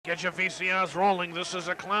Get your VCRs rolling. This is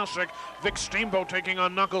a classic. VIC Steamboat taking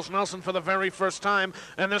on Knuckles Nelson for the very first time,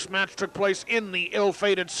 and this match took place in the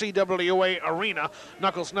ill-fated CWA arena.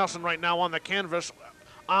 Knuckles Nelson right now on the canvas.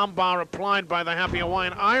 Armbar applied by the Happy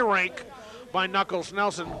Hawaiian. Eye rake by Knuckles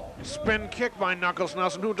Nelson. Spin kick by Knuckles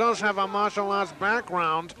Nelson, who does have a martial arts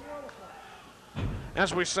background.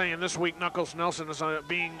 As we say, in this week, Knuckles Nelson is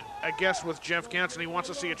being a guest with Jeff Katz, and he wants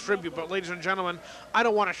to see a tribute. But, ladies and gentlemen, I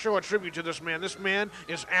don't want to show a tribute to this man. This man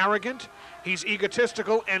is arrogant, he's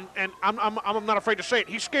egotistical, and I'm not afraid to say it.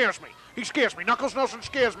 He scares me. He scares me. Knuckles Nelson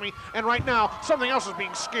scares me. And right now, something else is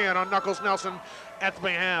being scared on Knuckles Nelson at the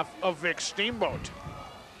behalf of VIC Steamboat.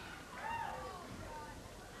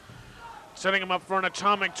 Setting him up for an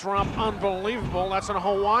atomic drop. Unbelievable. That's a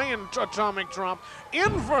Hawaiian atomic drop.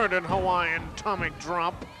 Inverted Hawaiian atomic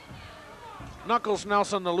drop. Knuckles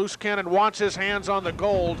Nelson, the loose cannon, wants his hands on the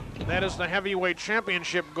gold. That is the heavyweight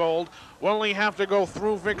championship gold. Will he have to go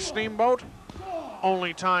through VIC Steamboat?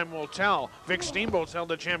 Only time will tell. VIC Steamboat's held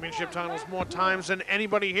the championship titles more times than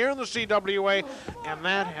anybody here in the CWA, and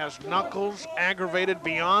that has Knuckles aggravated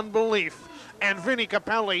beyond belief. And Vinny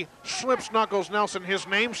Capelli slips Knuckles Nelson his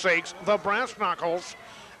namesakes, the brass knuckles,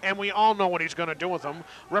 and we all know what he's going to do with them.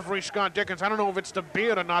 Referee Scott Dickens, I don't know if it's the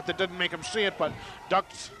beard or not that didn't make him see it, but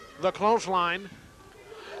ducks the clothesline,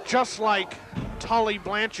 just like Tully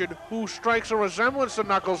Blanchard, who strikes a resemblance to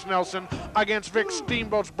Knuckles Nelson against VIC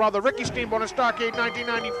Steamboat's brother, Ricky Steamboat, in Starrcade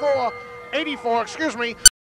 1984. 84, excuse me,